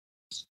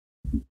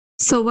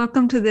So,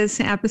 welcome to this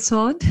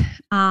episode.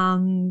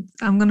 I'm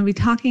going to be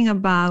talking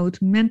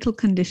about mental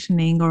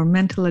conditioning or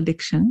mental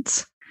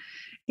addictions.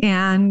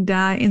 And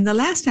in the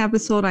last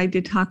episode, I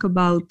did talk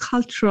about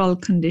cultural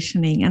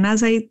conditioning. And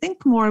as I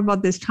think more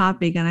about this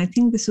topic, and I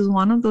think this is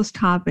one of those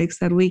topics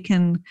that we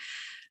can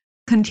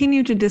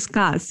continue to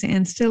discuss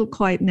and still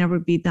quite never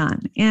be done.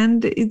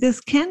 And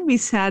this can be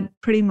said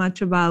pretty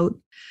much about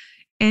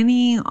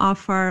any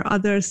of our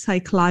other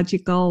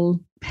psychological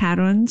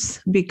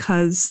patterns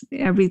because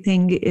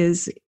everything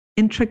is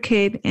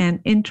intricate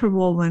and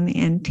interwoven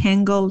and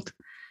tangled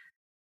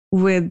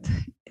with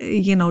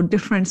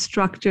different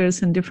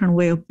structures and different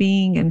way of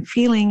being and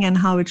feeling and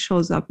how it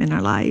shows up in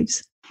our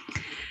lives.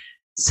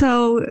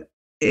 So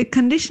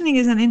conditioning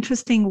is an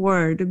interesting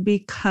word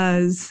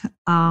because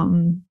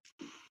the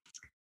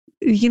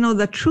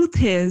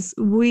truth is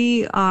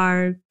we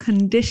are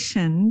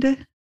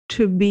conditioned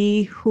to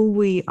be who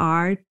we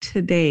are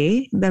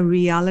today, the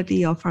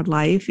reality of our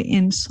life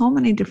in so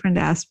many different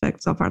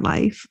aspects of our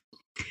life.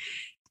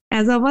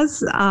 As I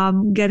was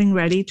getting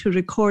ready to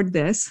record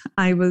this,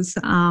 I was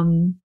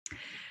trying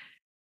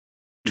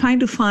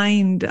to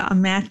find a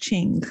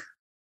matching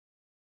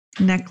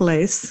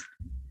necklace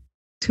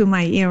to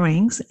my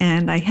earrings,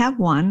 and I have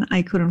one.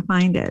 I couldn't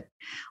find it.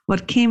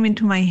 What came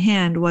into my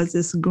hand was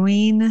this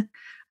green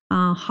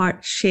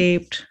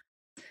heart-shaped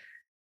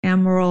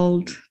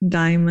emerald,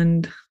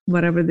 diamond,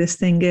 whatever this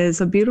thing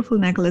is, a beautiful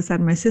necklace that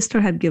my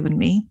sister had given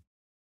me.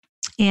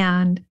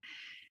 And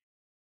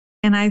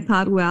I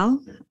thought,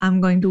 well, I'm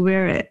going to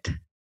wear it.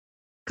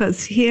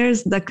 Because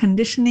here's the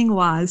conditioning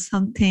was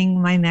something,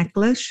 my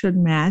necklace should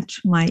match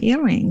my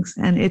earrings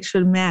and it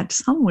should match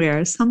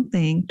somewhere,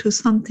 something to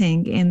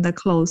something in the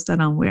clothes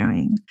that I'm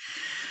wearing.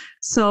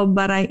 So,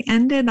 but I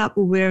ended up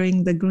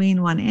wearing the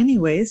green one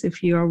anyways.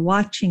 If you're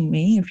watching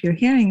me, if you're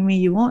hearing me,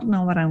 you won't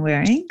know what I'm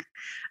wearing.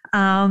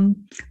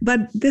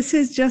 But this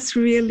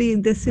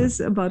is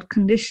about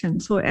condition.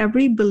 So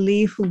every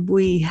belief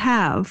we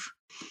have,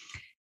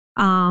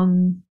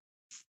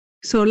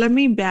 so let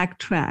me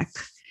backtrack.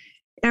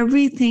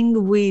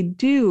 Everything we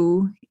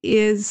do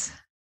is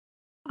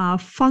a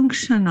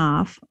function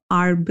of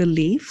our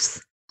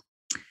beliefs.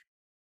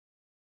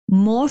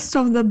 Most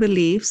of the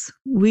beliefs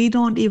we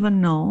don't even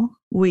know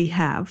we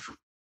have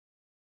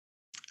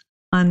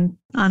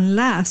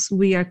unless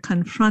we are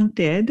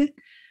confronted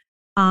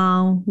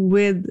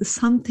with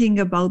something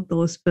about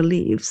those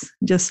beliefs,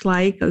 just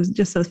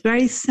a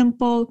very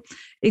simple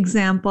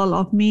example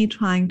of me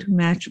trying to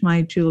match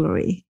my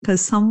jewelry. Because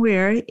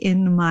somewhere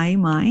in my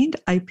mind,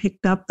 I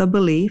picked up the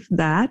belief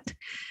that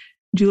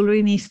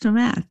jewelry needs to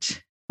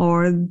match,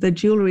 or the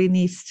jewelry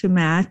needs to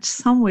match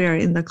somewhere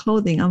in the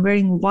clothing. I'm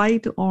wearing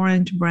white,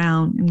 orange,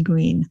 brown, and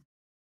green.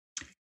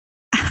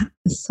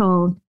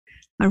 So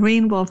a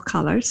rainbow of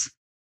colors.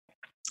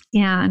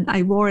 And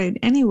I wore it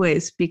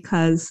anyways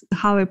because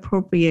how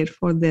appropriate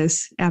for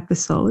this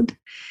episode.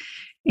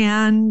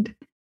 And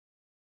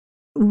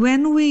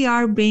when we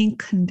are being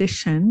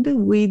conditioned,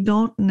 we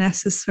don't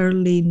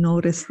necessarily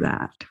notice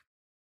that.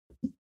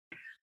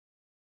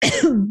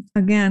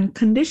 Again,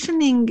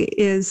 conditioning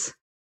is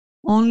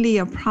only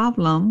a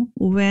problem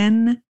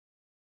when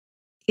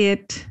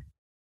it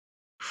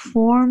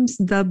forms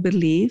the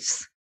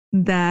beliefs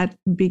that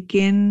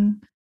begin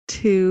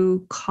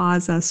to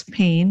cause us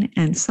pain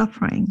and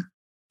suffering.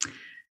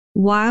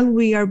 While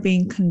we are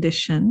being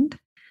conditioned,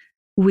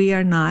 we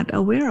are not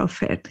aware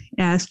of it.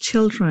 As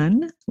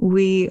children,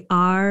 we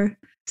are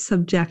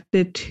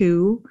subjected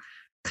to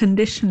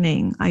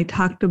conditioning. I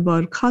talked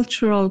about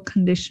cultural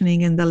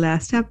conditioning in the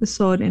last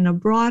episode. In a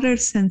broader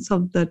sense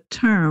of the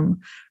term,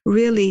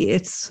 really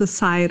it's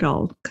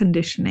societal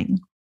conditioning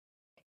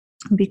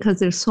because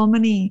there's so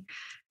many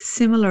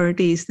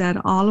similarities that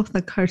all of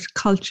the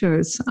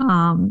cultures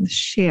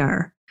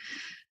share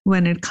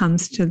when it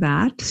comes to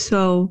that.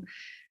 So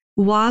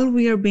while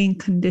we are being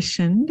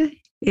conditioned,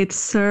 it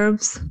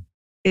serves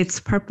its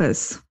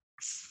purpose.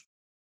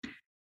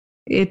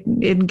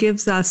 It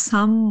gives us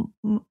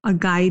a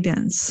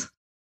guidance.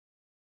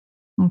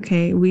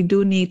 Okay, we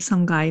do need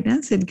some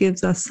guidance. It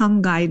gives us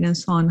some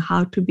guidance on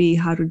how to be,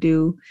 how to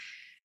do,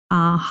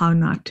 how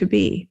not to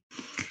be.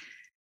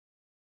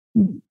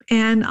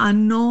 And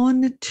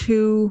unknown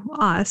to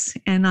us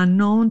and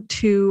unknown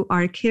to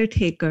our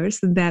caretakers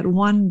that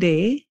one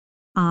day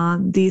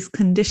these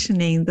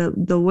conditioning,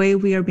 the way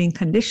we are being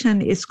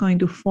conditioned is going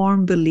to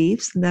form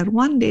beliefs that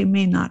one day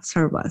may not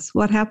serve us.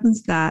 What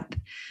happens that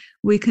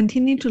we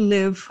continue to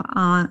live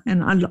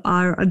in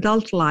our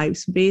adult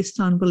lives based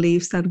on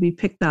beliefs that we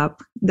picked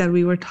up, that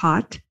we were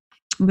taught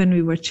when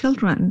we were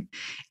children.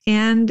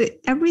 And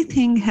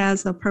everything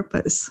has a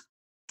purpose.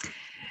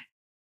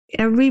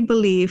 Every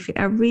belief,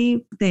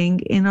 everything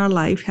in our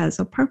life has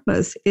a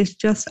purpose. It's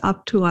just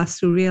up to us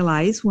to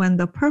realize when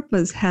the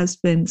purpose has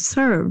been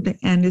served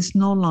and is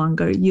no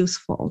longer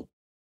useful.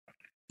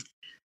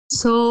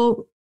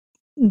 So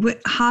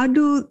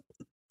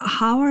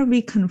how are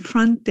we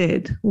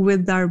confronted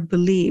with our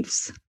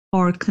beliefs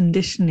or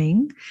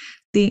conditioning?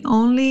 The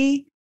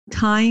only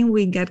time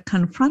we get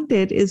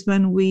confronted is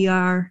when we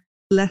are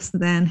less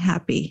than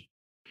happy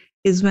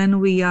is when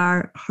we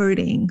are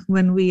hurting,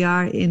 when we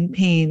are in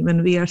pain,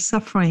 when we are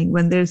suffering,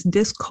 when there's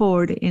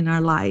discord in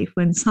our life,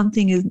 when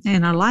something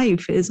in our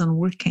life isn't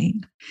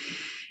working.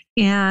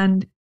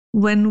 And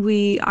when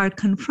we are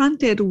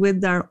confronted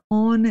with our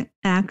own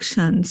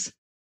actions,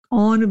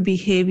 own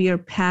behavior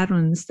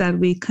patterns that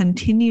we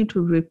continue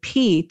to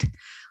repeat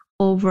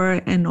over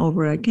and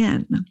over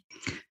again.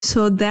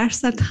 So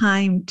that's the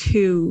time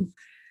to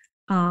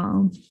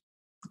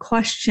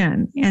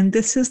question. And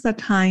this is the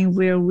time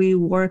where we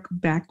work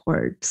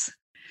backwards.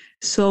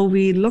 So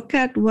we look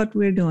at what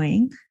we're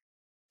doing.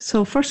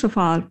 So first of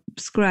all,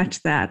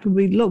 scratch that.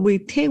 We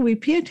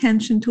pay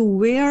attention to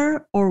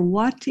where or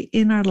what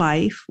in our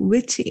life,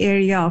 which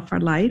area of our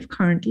life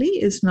currently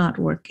is not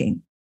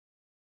working.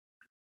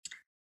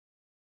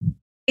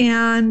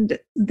 And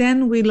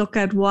then we look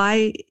at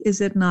why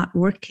is it not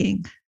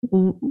working?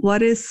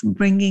 What is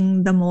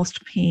bringing the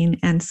most pain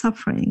and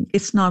suffering?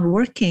 It's not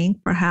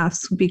working,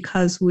 perhaps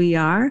because we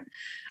are.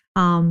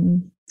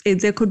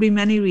 There could be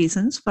many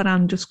reasons, but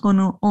I'm just going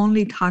to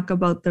only talk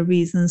about the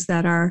reasons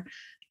that are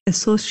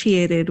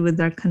associated with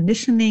our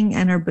conditioning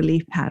and our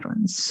belief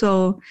patterns.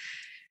 So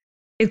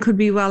it could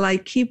be, well, I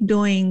keep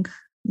doing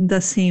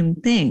the same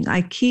thing.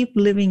 I keep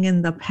living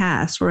in the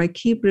past, or I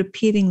keep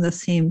repeating the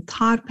same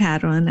thought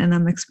pattern and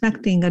I'm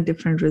expecting a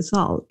different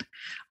result.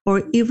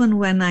 Or even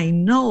when I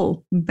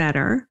know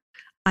better,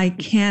 I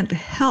can't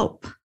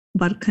help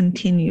but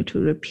continue to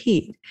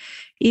repeat.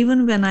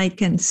 Even when I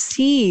can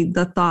see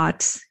the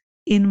thoughts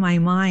in my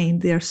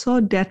mind, they're so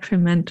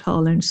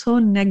detrimental and so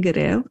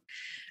negative,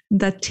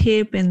 the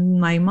tape in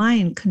my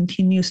mind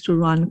continues to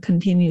run,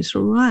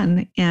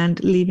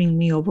 and leaving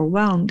me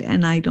overwhelmed,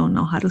 and I don't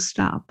know how to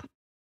stop.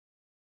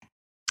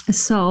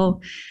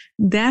 So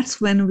that's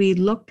when we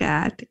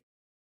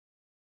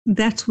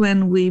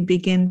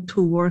begin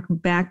to work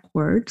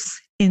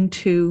backwards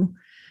into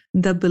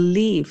the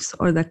beliefs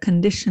or the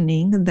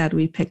conditioning that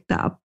we picked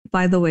up.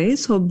 By the way,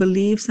 so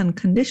beliefs and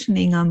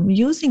conditioning, I'm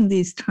using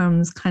these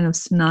terms kind of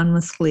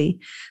synonymously.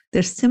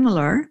 They're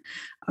similar.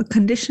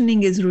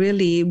 Conditioning is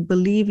really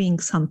believing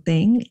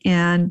something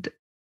and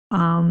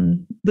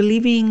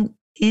believing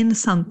in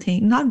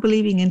something, not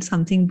believing in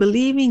something,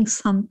 believing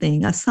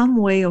something, some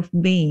way of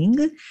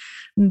being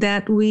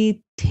that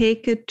we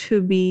take it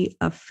to be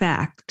a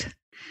fact,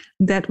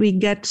 that we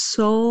get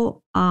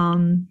so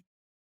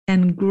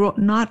and grow,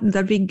 not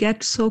that we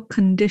get so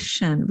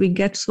conditioned, we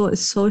get so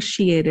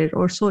associated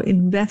or so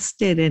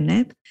invested in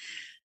it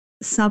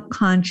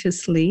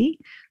subconsciously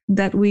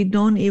that we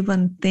don't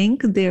even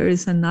think there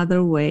is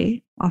another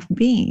way of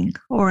being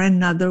or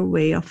another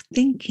way of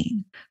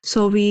thinking.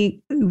 So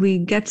we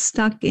get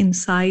stuck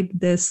inside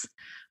this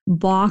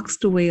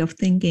boxed way of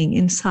thinking,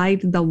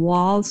 inside the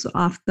walls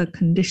of the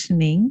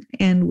conditioning,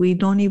 and we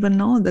don't even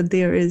know that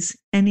there is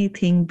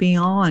anything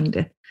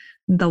beyond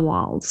the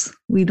walls.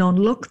 We don't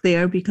look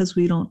there because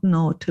we don't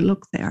know to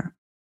look there.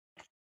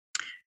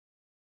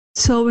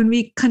 So when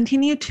we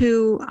continue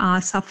to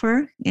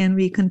suffer and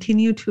we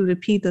continue to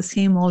repeat the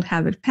same old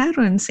habit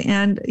patterns,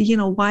 and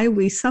why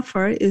we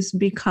suffer is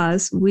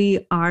because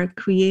we are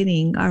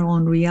creating our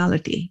own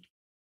reality.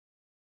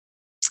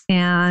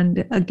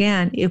 And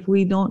again, if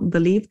we don't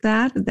believe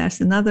that, that's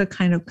another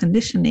kind of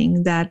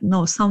conditioning that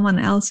no, someone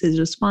else is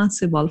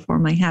responsible for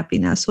my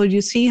happiness. So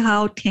you see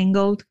how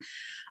tangled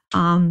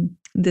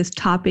this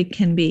topic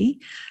can be.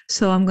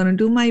 So I'm going to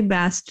do my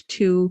best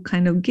to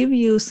kind of give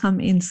you some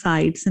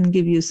insights and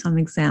give you some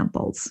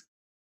examples.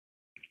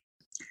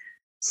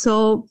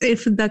 So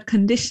if the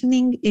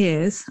conditioning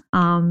is,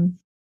 the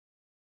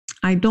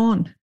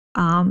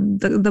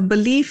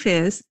belief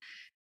is,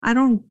 I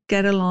don't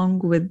get along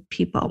with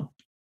people,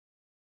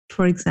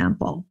 for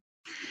example.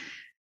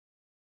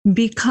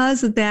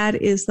 Because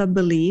that is the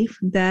belief,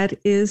 that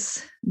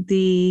is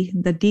the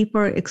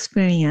deeper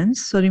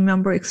experience. So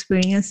remember,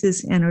 experience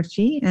is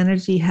energy.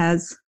 Energy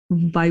has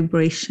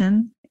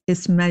vibration.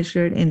 It's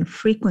measured in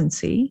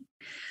frequency.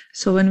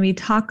 So when we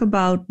talk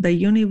about the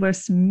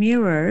universe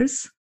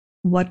mirrors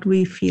what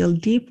we feel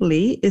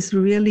deeply, is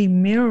really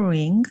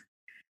mirroring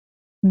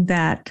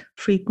that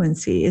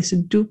frequency, is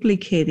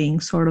duplicating,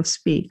 so to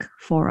speak,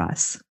 for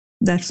us.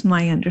 That's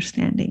my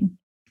understanding.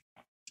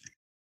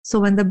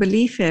 So when the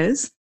belief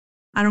is,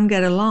 I don't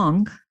get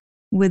along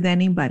with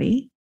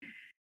anybody,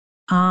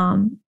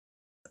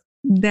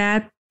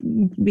 that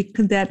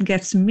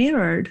gets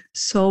mirrored.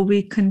 So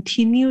we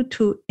continue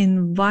to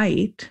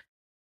invite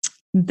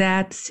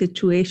that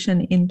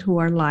situation into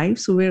our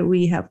lives where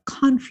we have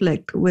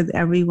conflict with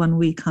everyone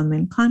we come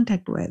in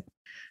contact with.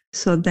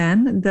 So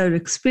then the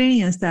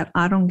experience that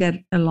I don't get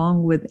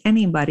along with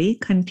anybody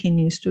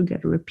continues to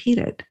get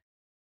repeated.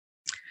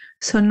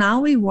 So now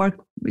we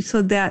work,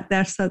 so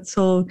that's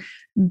the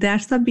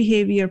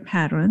behavior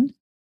pattern.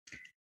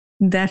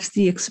 That's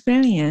the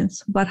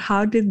experience. But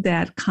how did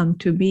that come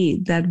to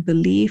be? That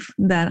belief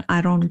that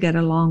I don't get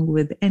along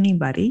with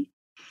anybody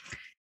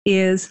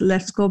is,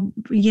 let's go,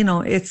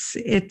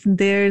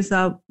 there's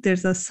a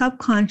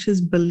subconscious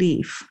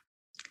belief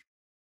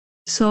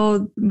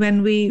So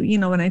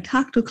when I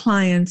talk to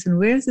clients and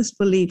where's this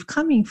belief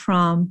coming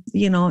from,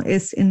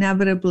 it's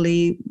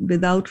inevitably,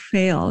 without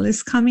fail,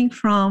 it's coming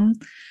from,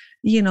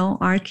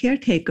 our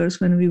caretakers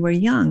when we were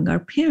young, our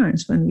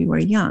parents when we were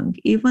young.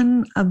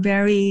 Even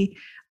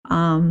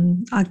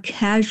a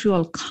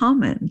casual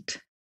comment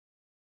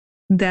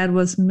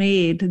that's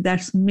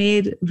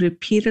made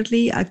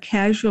repeatedly, a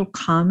casual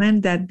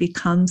comment that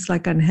becomes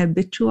like an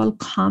habitual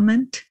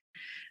comment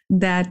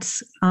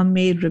that's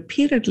made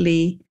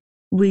repeatedly,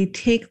 we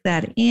take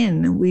that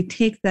into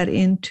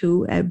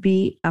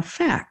be a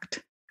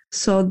fact.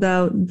 So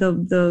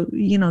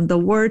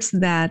the words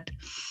that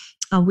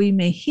we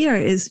may hear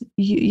is,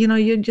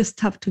 you're just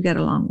tough to get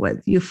along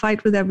with. You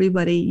fight with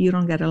everybody. You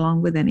don't get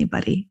along with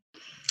anybody.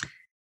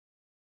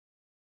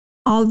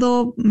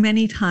 Although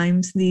many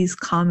times these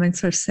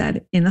comments are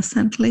said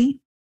innocently,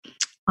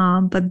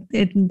 but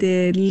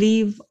they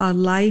leave a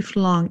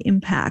lifelong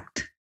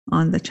impact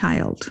on the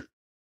child,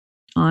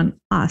 on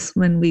us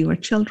when we were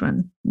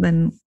children,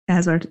 when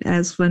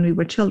we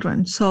were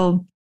children.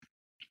 So,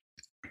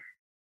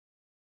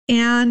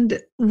 and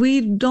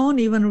we don't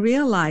even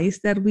realize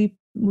that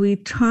we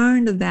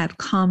turned that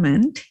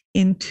comment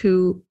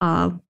into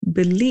a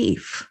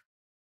belief.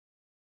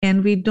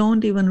 And we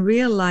don't even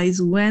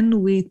realize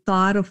when we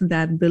thought of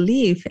that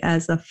belief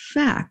as a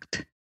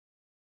fact.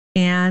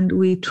 And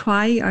we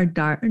try our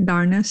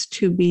darnest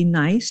to be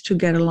nice, to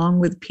get along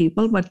with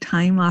people, but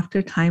time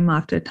after time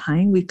after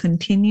time, we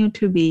continue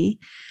to be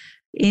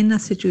in a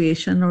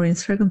situation or in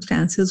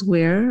circumstances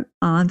where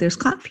there's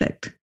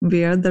conflict,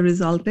 where the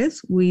result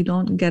is we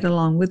don't get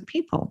along with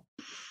people.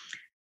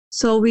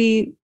 So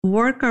we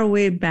work our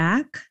way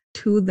back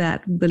to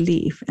that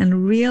belief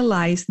and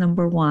realize,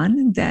 number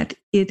one, that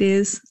it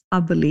is a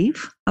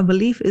belief. A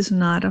belief is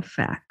not a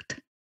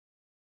fact.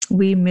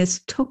 We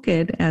mistook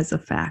it as a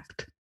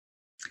fact.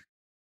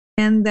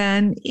 And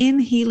then in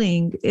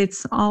healing,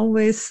 it's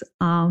always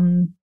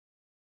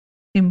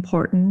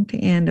important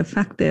and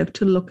effective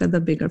to look at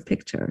the bigger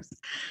pictures.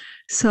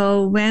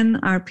 So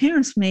when our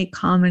parents make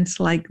comments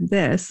like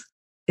this,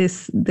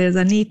 there's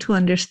a need to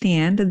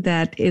understand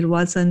that it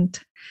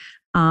wasn't,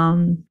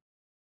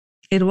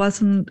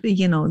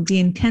 the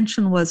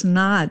intention was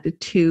not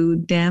to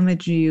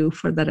damage you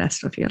for the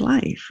rest of your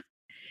life.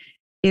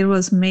 It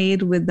was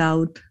made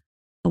without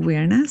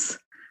awareness,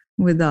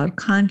 without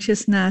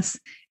consciousness,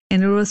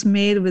 and it was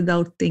made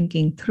without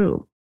thinking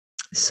through.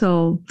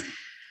 So,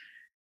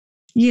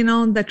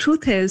 the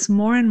truth is,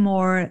 more and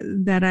more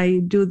that I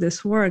do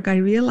this work, I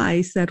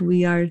realize that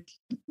we're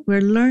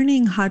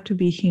learning how to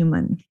be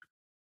human.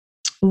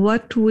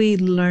 What we are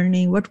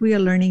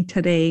learning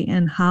today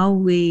and how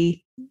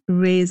we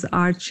raise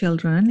our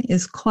children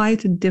is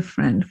quite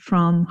different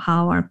from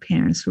how our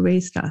parents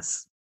raised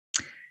us.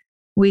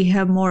 We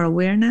have more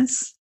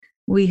awareness.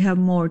 We have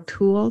more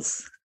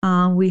tools.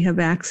 We have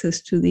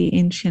access to the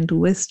ancient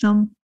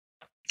wisdom.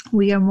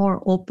 We are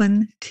more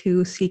open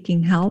to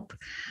seeking help.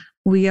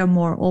 We are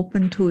more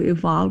open to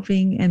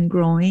evolving and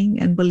growing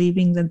and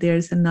believing that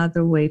there's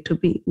another way to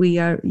be. We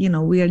are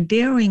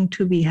daring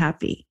to be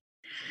happy.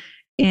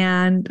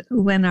 And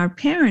when our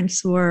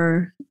parents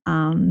were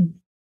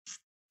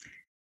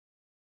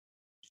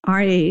our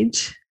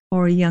age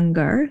or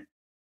younger,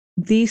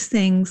 these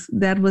things,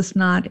 that was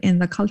not in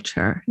the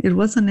culture. It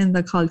wasn't in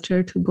the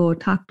culture to go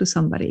talk to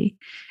somebody.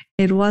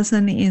 It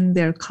wasn't in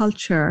their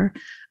culture.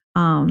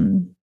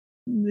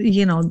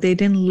 They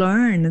didn't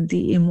learn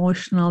the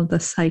emotional, the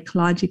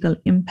psychological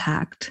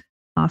impact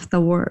of the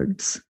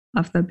words,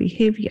 of the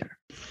behavior.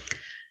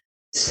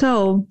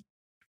 So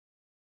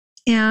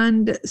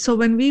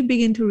when we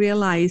begin to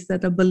realize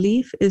that a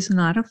belief is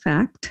not a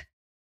fact,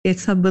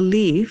 it's a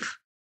belief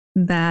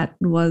that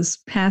was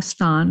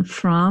passed on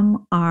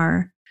from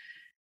our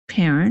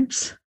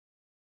parents.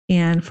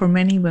 And for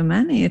many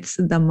women, it's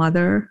the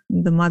mother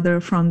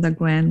from the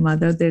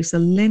grandmother. There's a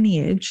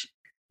lineage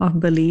of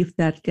belief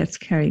that gets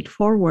carried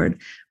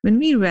forward. When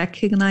we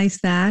recognize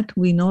that,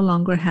 we no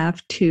longer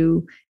have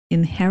to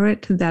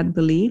inherit that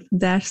belief.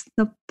 That's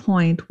the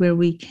point where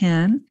we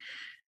can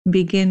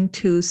begin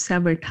to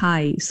sever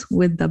ties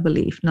with the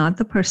belief, not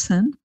the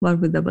person, but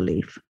with the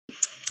belief.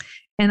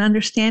 And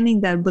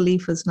understanding that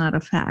belief is not a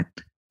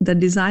fact. The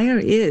desire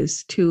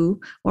is to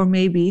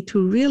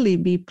really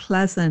be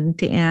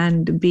pleasant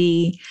and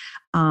be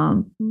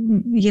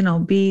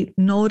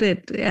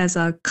noted as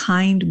a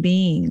kind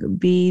being,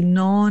 be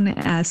known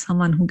as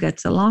someone who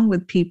gets along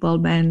with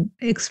people and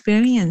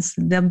experience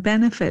the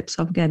benefits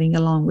of getting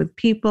along with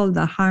people,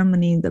 the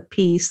harmony, the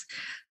peace,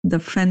 the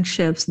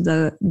friendships,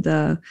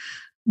 the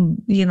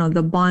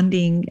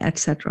bonding,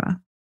 etc.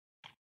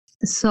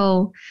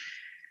 So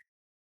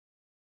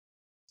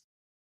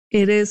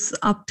it is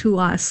up to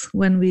us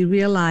when we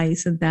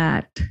realize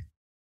that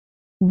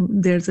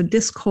there's a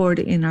discord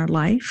in our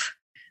life,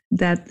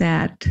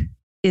 that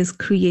is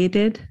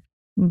created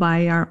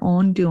by our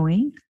own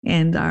doing,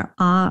 and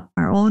our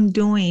own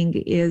doing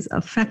is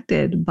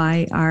affected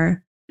by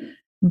our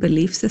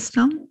belief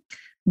system,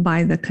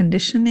 by the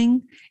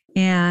conditioning,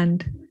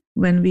 and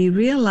when we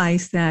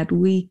realize that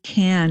we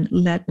can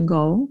let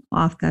go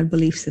of that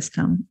belief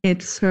system,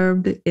 it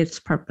served its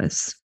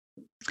purpose,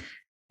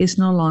 is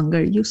no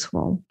longer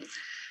useful.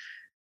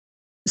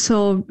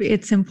 So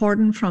it's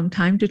important from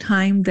time to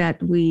time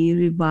that we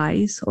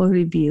revise or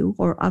review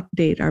or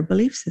update our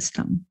belief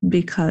system,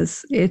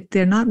 because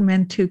they're not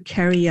meant to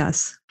carry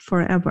us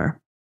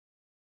forever.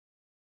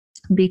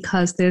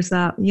 Because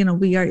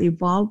we are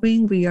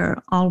evolving, we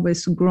are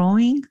always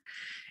growing,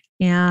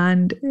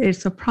 and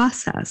it's a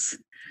process.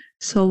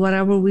 So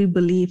whatever we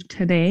believe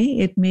today,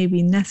 it may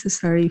be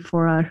necessary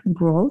for our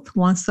growth.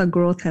 Once the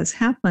growth has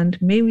happened,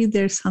 maybe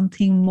there's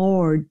something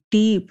more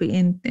deep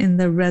in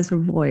the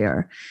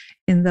reservoir,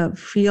 in the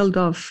field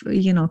of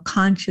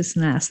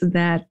consciousness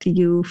that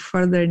you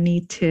further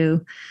need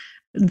to,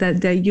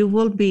 that you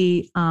will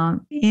be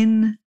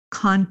in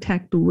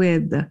contact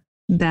with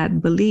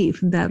that belief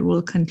that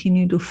will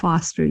continue to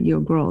foster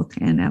your growth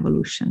and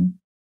evolution.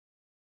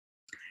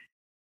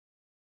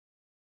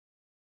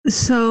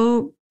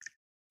 So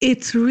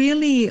it's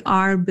really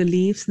our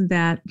beliefs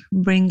that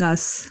bring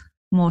us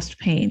most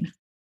pain,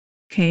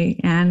 okay?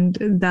 And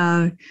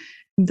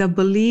the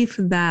belief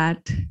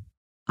that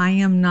I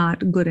am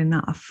not good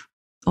enough,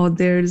 or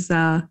there's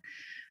a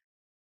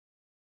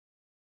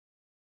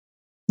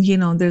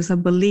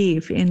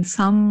belief in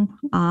some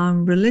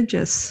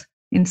religions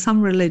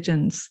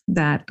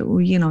that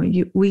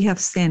we have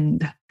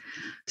sinned,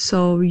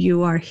 so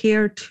you are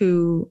here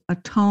to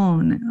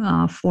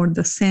atone for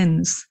the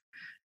sins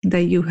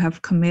that you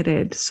have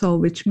committed. So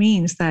which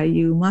means that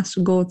you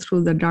must go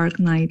through the dark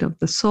night of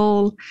the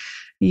soul.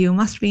 You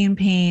must be in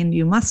pain.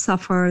 You must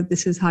suffer.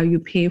 This is how you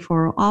pay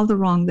for all the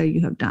wrong that you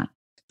have done.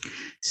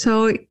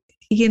 So,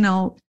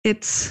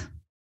 it's,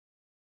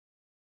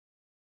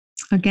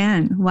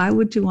 again, why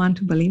would you want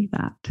to believe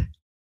that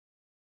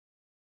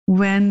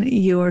when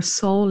your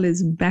soul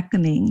is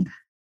beckoning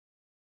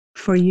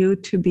for you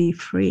to be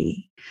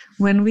free?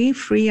 When we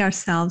free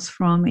ourselves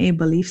from a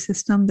belief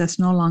system that's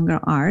no longer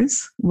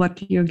ours,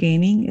 what you're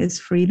gaining is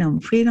freedom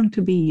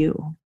to be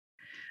you.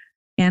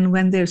 And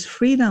when there's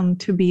freedom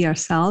to be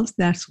ourselves,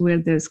 that's where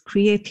there's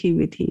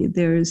creativity.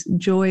 There's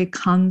joy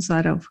comes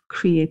out of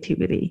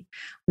creativity.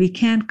 We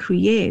can't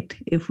create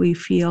if we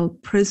feel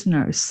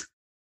prisoners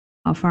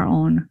of our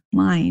own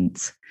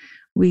minds.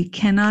 We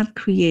cannot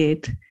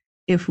create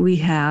if we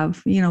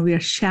have, we are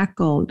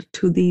shackled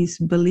to these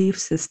belief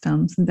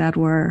systems that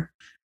were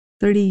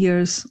 30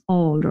 years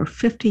old or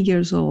 50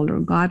 years old, or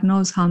God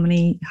knows how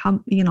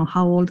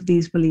old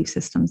these belief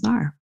systems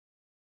are.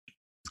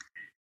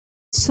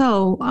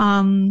 So,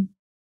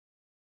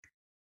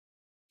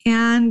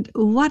 and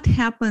what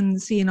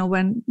happens,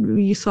 when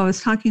I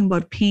was talking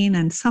about pain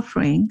and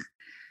suffering,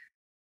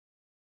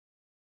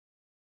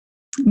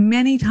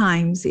 many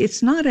times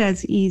it's not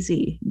as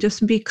easy.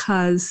 Just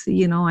because,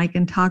 I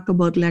can talk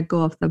about let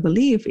go of the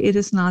belief, it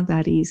is not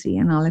that easy.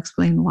 And I'll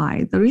explain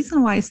why. The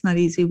reason why it's not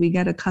easy, we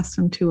get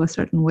accustomed to a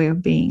certain way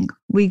of being.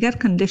 We get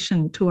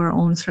conditioned to our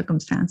own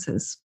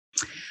circumstances.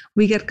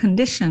 We get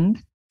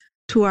conditioned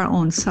to our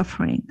own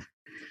suffering.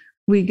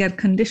 We get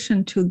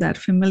conditioned to that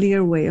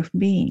familiar way of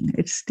being.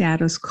 It's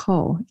status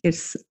quo.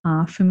 It's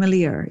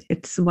familiar.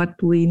 It's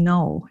what we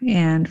know.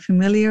 And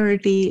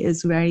familiarity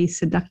is very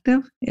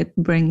seductive. It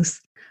brings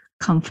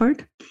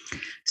comfort.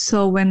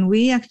 So when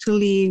we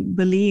actually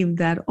believe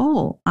that,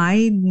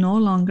 I no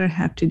longer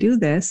have to do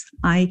this,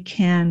 I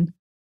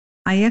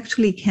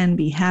actually can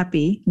be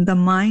happy, the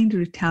mind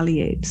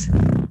retaliates.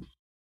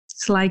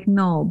 It's like,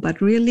 no, but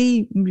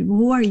really,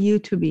 who are you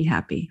to be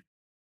happy?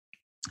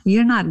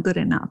 You're not good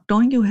enough.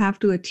 Don't you have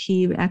to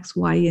achieve X,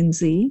 Y, and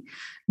Z?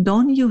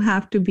 Don't you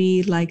have to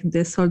be like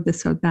this or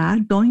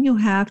that? Don't you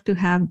have to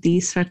have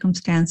these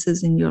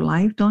circumstances in your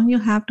life? Don't you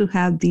have to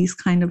have these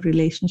kind of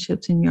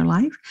relationships in your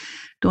life?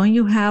 Don't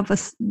you have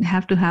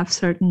to have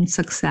certain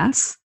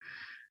success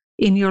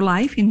in your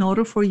life in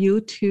order for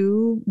you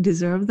to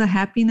deserve the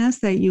happiness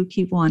that you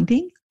keep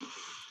wanting?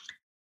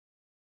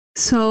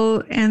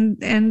 So,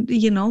 and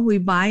we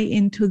buy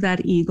into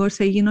that ego,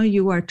 say,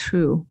 you are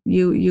true,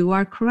 you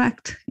are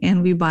correct.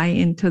 And we buy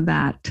into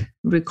that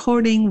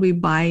recording, we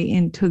buy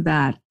into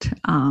that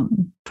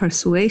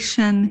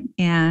persuasion,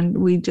 and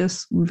we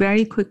just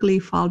very quickly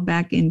fall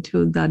back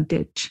into the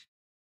ditch.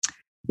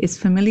 It's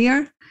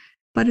familiar,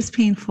 but it's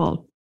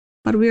painful,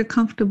 but we're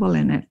comfortable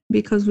in it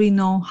because we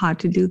know how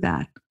to do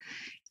that.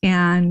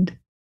 And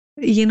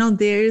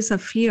there is a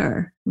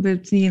fear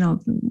with,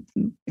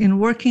 in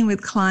working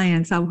with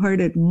clients, I've heard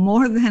it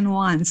more than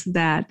once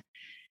that,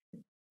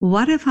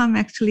 what if I'm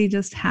actually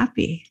just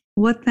happy?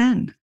 What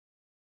then?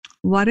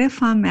 What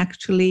if I'm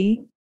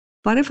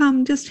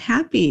just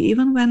happy,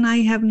 even when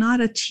I have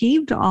not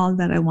achieved all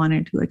that I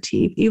wanted to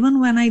achieve, even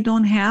when I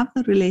don't have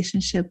the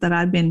relationship that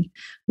I've been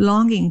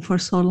longing for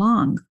so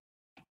long?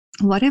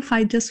 What if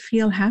I just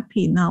feel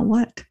happy? Now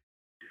what?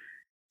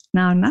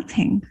 Now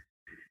nothing.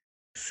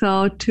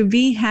 So to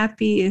be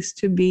happy is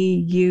to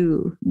be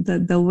you,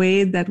 the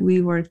way that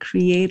we were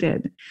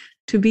created.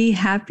 To be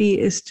happy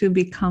is to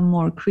become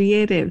more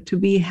creative. To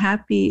be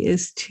happy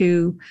is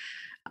to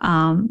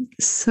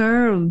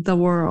serve the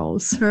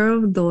world,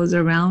 serve those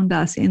around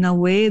us in a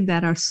way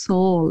that our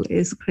soul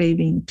is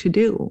craving to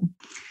do.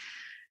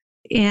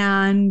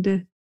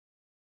 And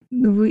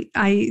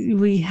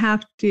we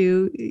have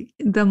to,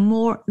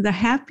 the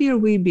happier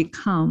we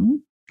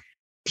become,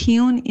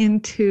 tune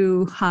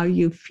into how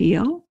you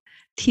feel,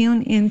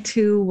 tune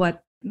into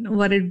what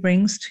it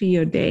brings to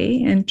your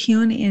day, and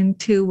tune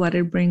into what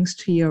it brings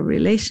to your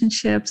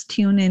relationships,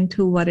 tune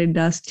into what it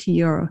does to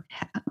your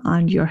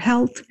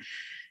health,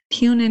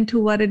 tune into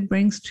what it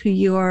brings to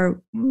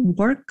your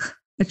work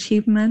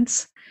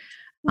achievements.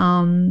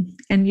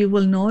 And you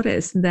will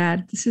notice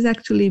that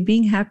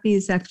being happy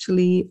is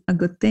actually a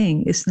good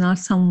thing. It's not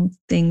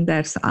something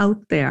that's out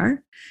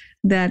there,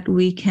 that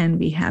we can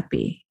be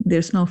happy.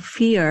 There's no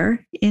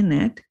fear in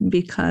it,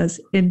 because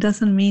it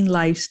doesn't mean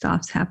life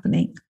stops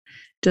happening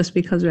just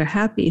because we're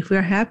happy. If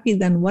we're happy,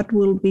 then what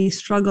will we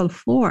struggle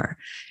for?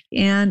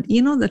 And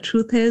the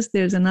truth is,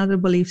 there's another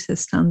belief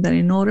system that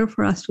in order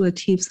for us to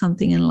achieve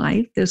something in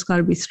life, there's got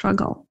to be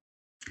struggle.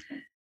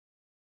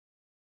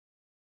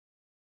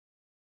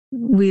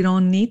 We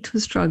don't need to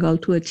struggle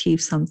to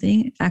achieve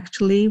something.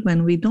 Actually,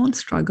 when we don't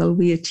struggle,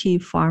 we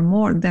achieve far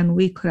more than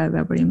we could have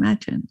ever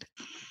imagined.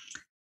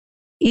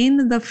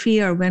 In the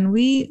fear, when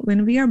we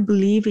are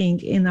believing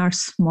in our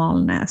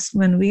smallness,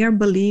 when we are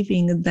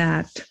believing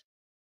that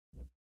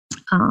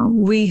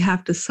we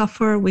have to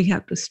suffer, we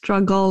have to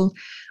struggle,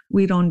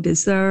 we don't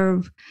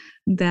deserve,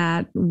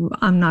 that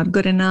I'm not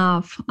good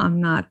enough,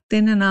 I'm not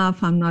thin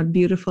enough, I'm not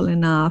beautiful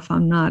enough,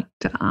 I'm not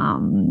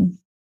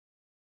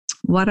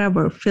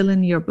whatever, fill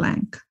in your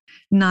blank,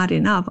 not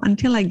enough.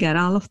 Until I get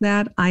all of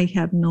that, I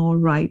have no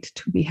right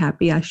to be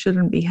happy. I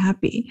shouldn't be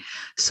happy.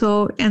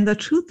 So, and the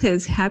truth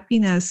is,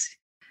 happiness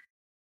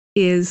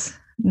is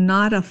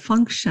not a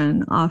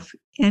function of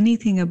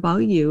anything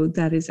about you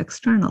that is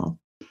external.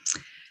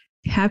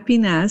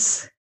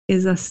 Happiness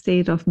is a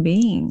state of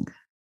being.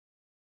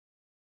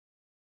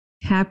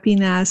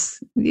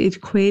 Happiness,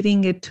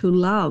 equating it to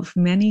love.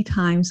 Many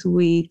times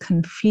we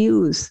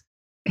confuse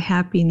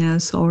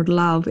happiness or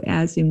love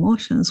as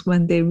emotions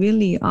when they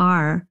really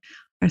are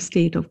a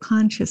state of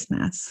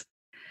consciousness.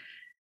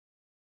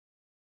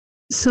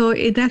 So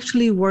it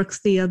actually works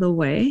the other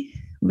way.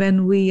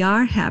 When we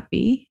are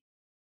happy,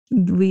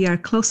 we are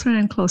closer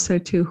and closer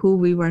to who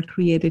we were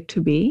created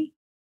to be.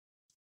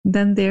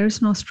 Then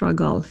there's no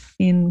struggle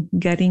in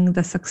getting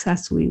the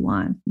success we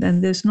want.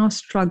 Then there's no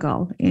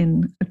struggle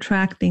in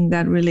attracting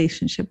that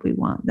relationship we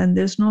want. Then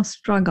there's no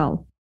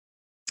struggle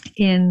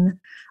in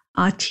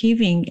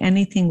achieving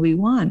anything we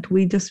want.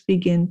 We just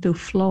begin to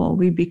flow.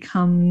 We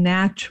become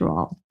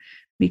natural,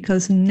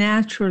 because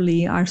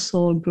naturally our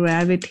soul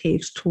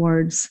gravitates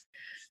towards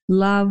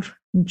love,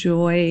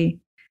 joy,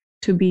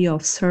 to be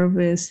of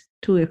service,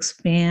 to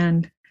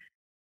expand,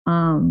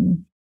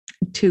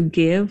 to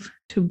give,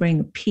 to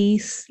bring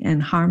peace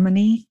and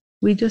harmony.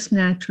 We just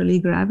naturally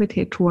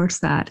gravitate towards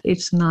that.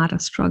 It's not a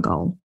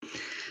struggle.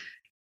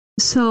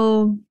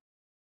 So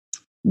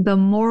the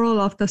moral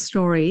of the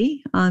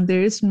story,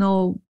 there is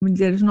no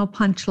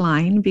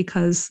punchline,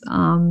 because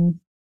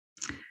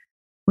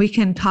we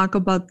can talk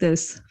about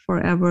this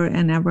forever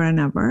and ever and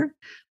ever.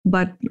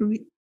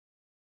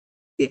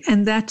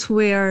 And that's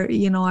where,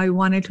 I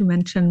wanted to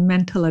mention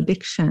mental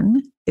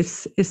addiction.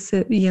 It's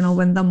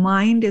when the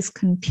mind is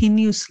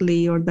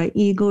continuously, or the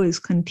ego is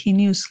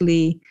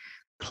continuously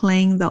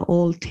playing the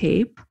old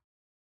tape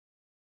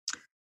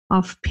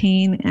of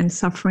pain and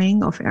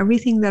suffering, of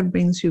everything that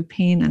brings you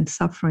pain and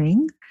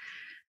suffering,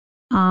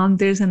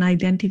 there's an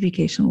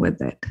identification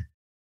with it.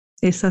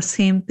 It's the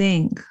same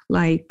thing.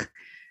 Like,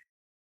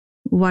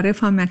 what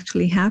if I'm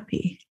actually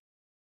happy?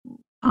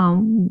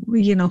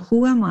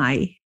 Who am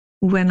I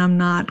when I'm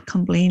not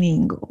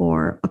complaining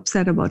or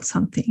upset about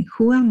something?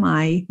 Who am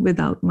I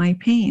without my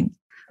pain?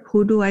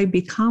 Who do I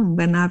become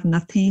when I have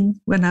nothing,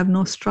 when I have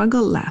no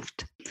struggle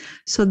left?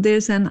 So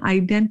there's an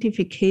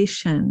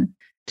identification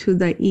to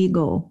the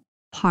ego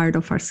part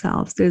of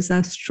ourselves. There's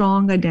a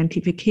strong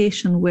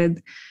identification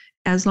with,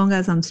 as long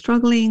as I'm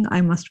struggling,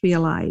 I must be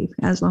alive.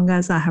 As long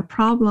as I have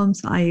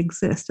problems, I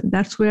exist.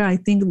 That's where I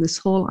think this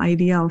whole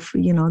idea of,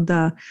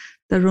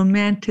 the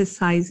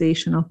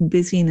romanticization of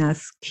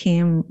busyness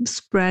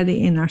spread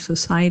in our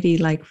society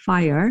like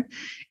fire.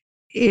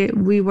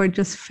 We were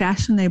just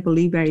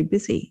fashionably very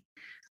busy.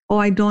 Oh,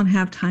 I don't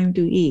have time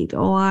to eat.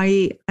 Oh,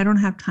 I don't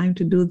have time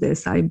to do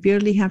this. I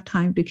barely have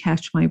time to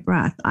catch my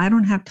breath. I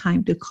don't have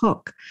time to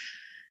cook.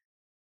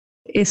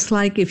 It's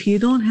like, if you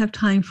don't have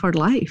time for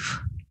life,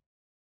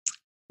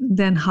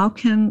 then how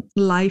can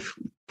life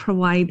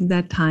provide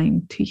that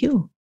time to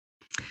you?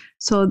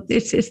 So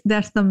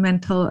that's the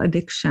mental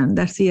addiction.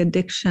 That's the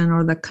addiction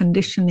or the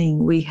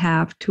conditioning we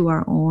have to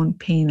our own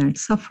pain and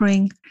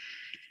suffering.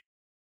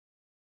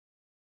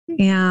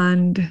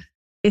 And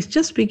it's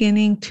just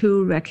beginning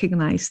to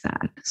recognize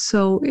that.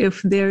 So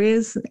if there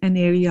is an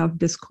area of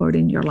discord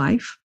in your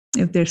life,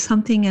 if there's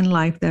something in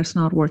life that's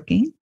not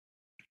working,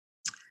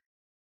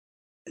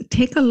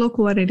 take a look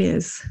what it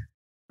is,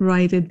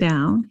 write it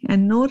down,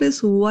 and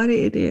notice what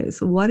it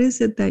is. What is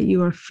it that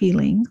you are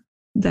feeling?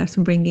 that's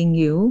bringing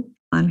you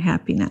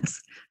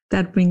unhappiness,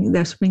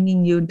 that's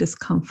bringing you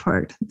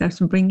discomfort, that's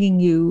bringing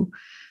you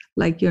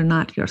like you're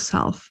not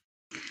yourself.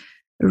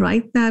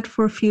 Write that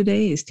for a few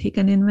days, take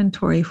an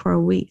inventory for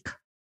a week,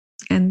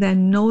 and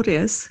then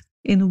notice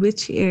in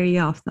which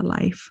area of the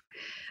life.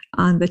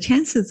 The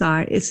chances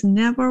are it's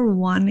never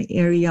one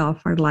area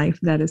of our life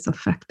that is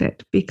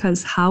affected,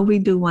 because how we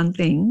do one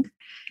thing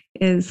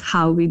is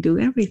how we do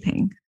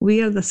everything.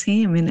 We are the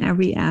same in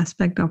every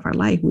aspect of our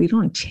life. We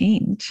don't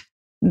change.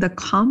 The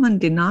common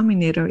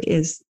denominator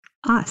is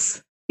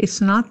us. It's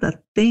not the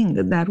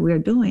thing that we're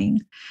doing.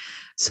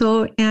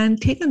 So,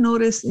 and take a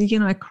notice,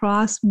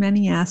 across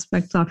many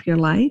aspects of your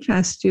life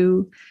as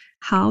to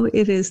how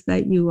it is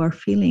that you are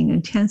feeling.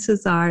 And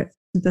chances are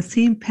the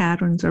same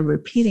patterns are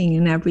repeating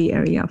in every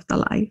area of the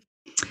life.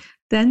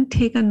 Then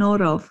take a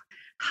note of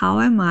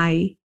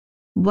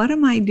what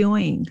am I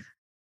doing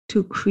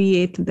to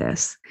create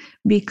this?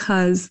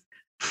 Because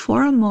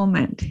for a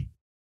moment,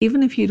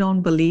 even if you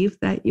don't believe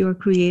that you're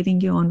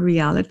creating your own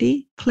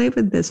reality, play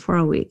with this for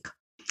a week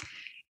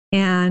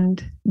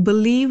and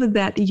believe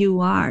that you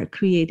are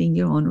creating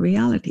your own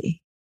reality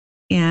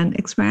and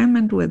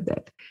experiment with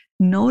it.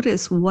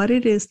 Notice what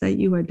it is that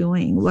you are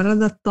doing. What are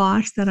the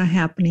thoughts that are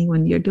happening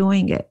when you're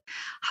doing it?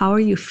 How are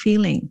you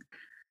feeling?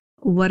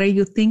 What are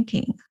you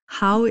thinking?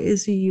 How are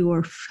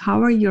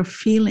your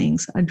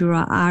feelings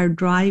are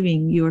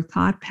driving your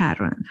thought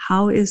pattern?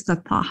 How are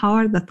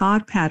the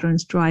thought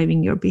patterns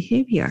driving your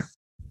behavior?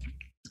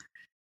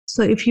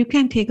 So if you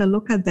can take a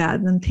look at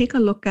that, then take a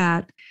look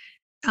at,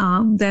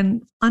 go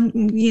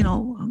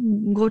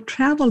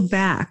travel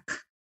back.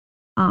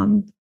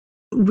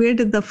 Where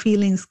did the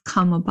feelings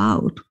come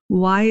about?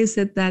 Why is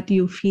it that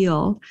you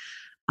feel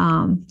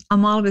I'm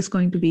always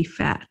going to be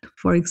fat,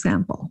 for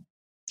example,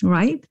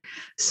 right?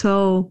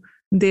 So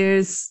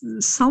there's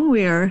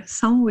somewhere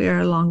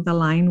along the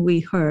line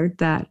we heard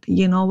that,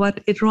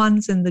 it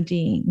runs in the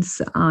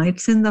genes.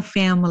 It's in the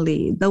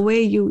family, the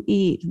way you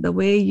eat, the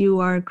way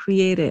you are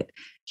created.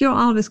 You're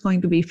always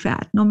going to be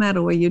fat, no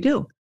matter what you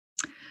do.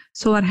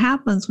 So what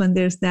happens when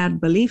there's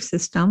that belief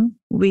system?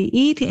 We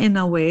eat in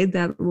a way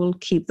that will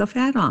keep the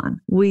fat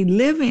on. We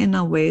live in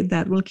a way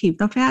that will keep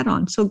the fat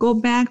on. So go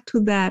back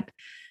to that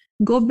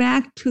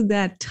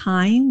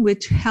time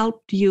which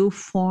helped you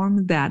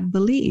form that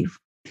belief.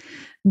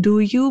 Do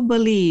you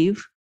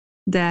believe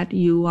that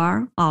you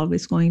are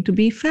always going to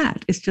be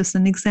fat? It's just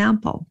an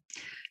example.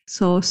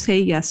 So say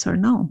yes or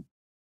no.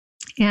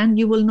 And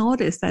you will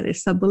notice that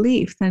it's a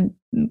belief. Then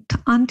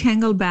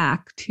untangle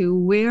back to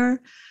where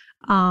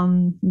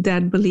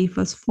that belief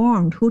was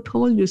formed. Who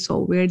told you so?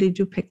 Where did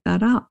you pick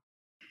that up?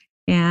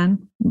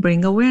 And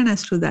bring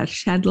awareness to that,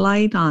 shed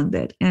light on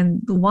that.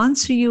 And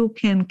once you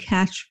can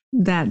catch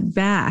that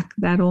back,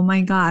 that, oh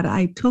my God,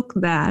 I took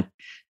that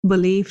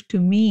belief to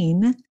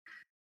mean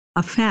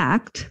a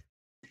fact,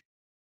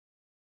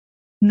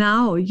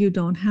 now you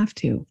don't have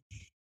to.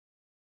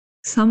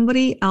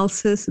 Somebody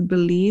else's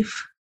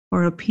belief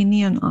or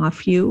opinion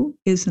of you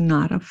is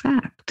not a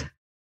fact.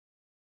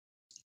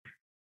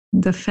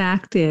 The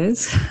fact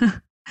is,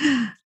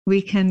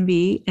 we can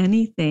be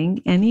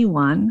anything,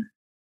 anyone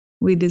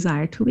we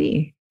desire to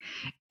be.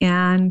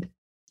 And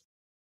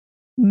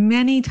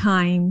many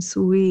times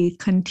we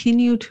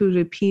continue to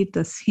repeat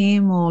the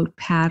same old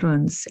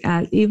patterns,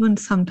 even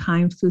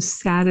sometimes to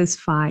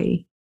satisfy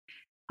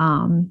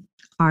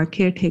our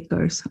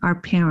caretakers, our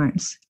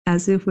parents,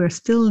 as if we're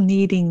still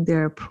needing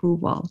their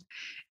approval,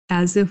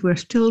 as if we're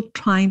still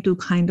trying to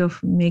kind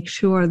of make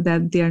sure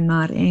that they're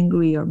not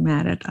angry or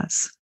mad at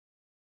us.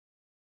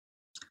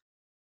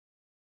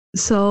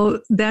 So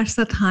that's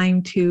the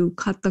time to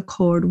cut the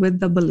cord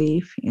with the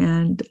belief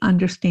and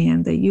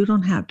understand that you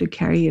don't have to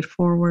carry it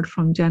forward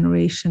from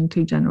generation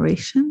to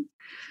generation,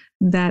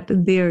 that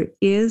there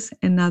is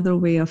another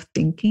way of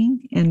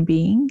thinking and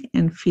being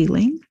and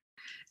feeling.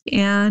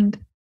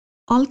 And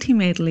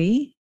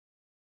ultimately,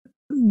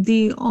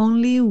 the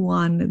only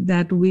one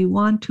that we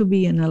want to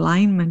be in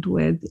alignment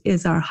with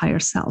is our higher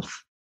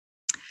self.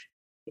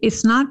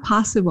 It's not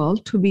possible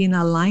to be in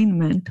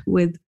alignment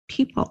with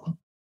people,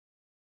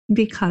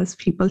 because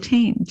people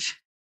change,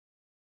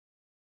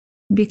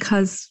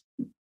 because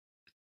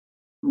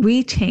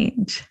we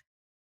change.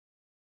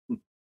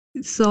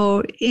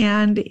 So,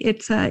 and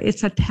it's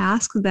a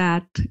task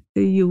that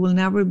you will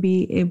never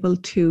be able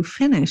to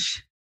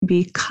finish,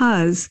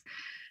 because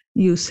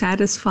you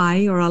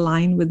satisfy or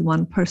align with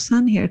one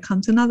person, here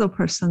comes another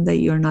person that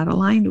you're not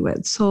aligned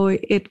with. So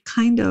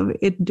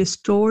it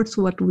distorts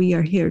what we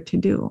are here to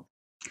do.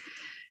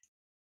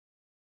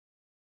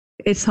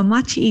 It's a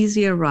much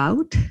easier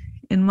route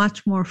and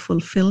much more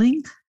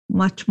fulfilling,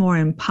 much more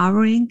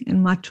empowering,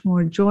 and much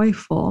more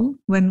joyful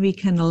when we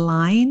can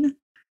align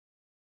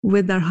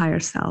with our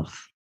higher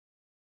self.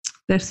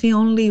 That's the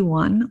only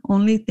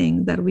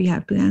thing that we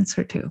have to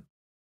answer to.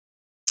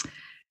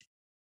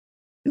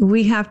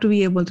 We have to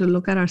be able to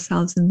look at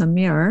ourselves in the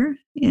mirror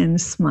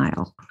and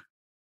smile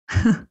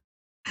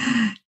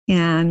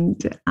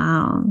and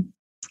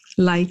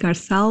like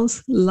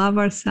ourselves, love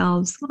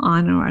ourselves,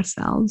 honor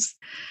ourselves.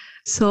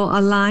 So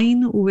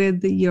align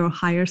with your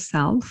higher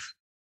self.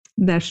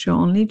 That's your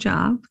only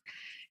job.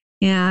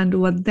 And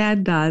what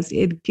that does,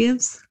 it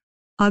gives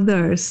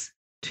others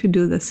to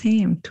do the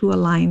same, to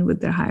align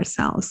with their higher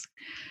selves.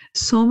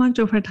 So much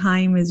of our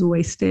time is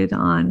wasted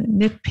on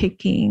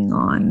nitpicking,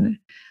 on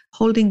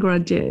holding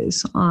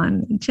grudges,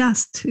 on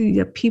just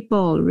the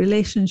people,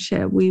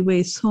 relationship. We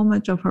waste so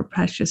much of our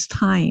precious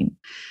time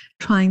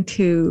trying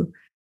to,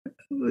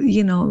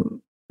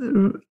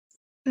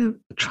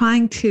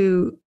 trying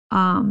to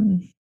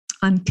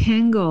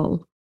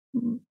untangle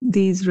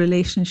these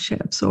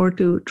relationships or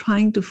to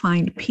trying to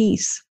find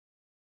peace,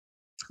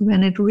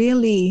 when it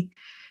really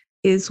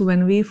is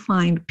when we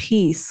find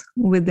peace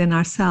within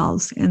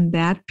ourselves, and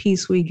that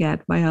peace we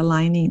get by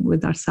aligning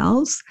with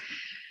ourselves,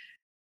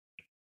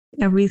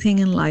 everything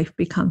in life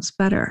becomes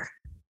better.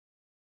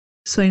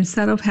 So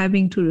instead of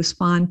having to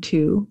respond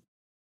to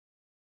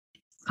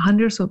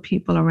hundreds of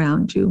people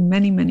around you,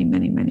 many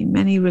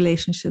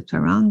relationships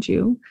around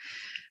you,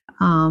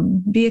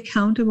 be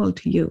accountable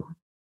to you.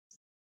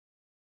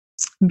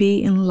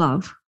 Be in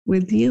love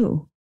with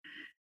you.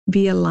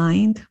 Be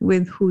aligned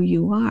with who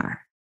you are.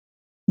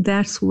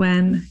 That's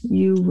when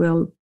you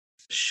will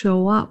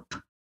show up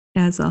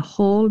as a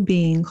whole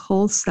being,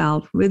 whole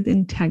self, with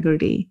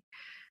integrity,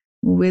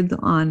 with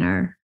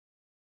honor,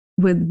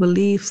 with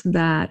beliefs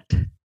that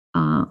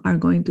are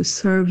going to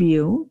serve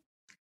you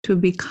to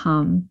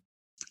become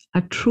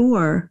a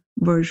truer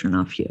version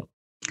of you.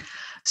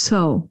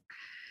 So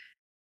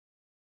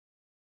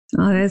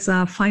as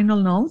a final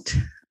note,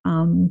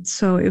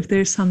 so if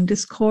there's some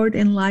discord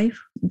in life,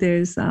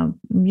 there's a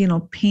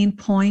pain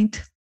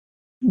point,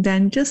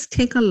 then just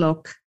take a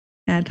look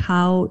at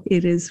how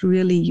it is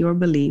really your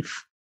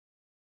belief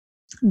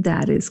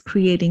that is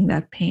creating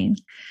that pain,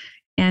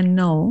 and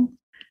know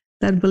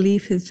that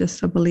belief is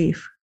just a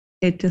belief.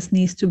 It just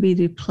needs to be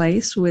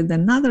replaced with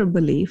another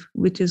belief,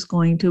 which is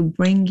going to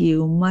bring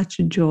you much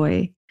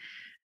joy,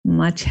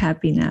 much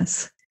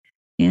happiness,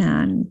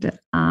 and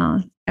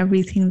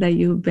everything that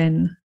you've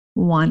been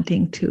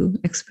wanting to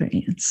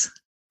experience.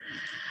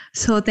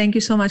 So thank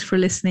you so much for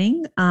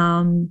listening.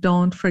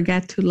 Don't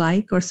forget to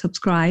like or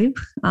subscribe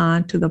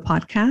to the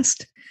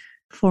podcast.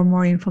 For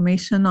more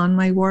information on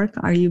my work,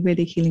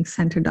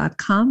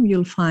 ayurvedichealingcenter.com.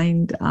 You'll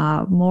find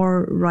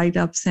more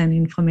write-ups and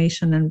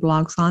information and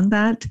blogs on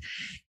that.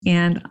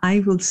 And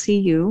I will see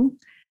you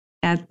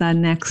at the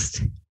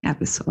next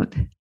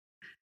episode.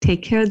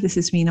 Take care. This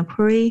is Meena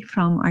Puri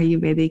from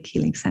Ayurvedic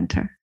Healing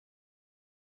Center.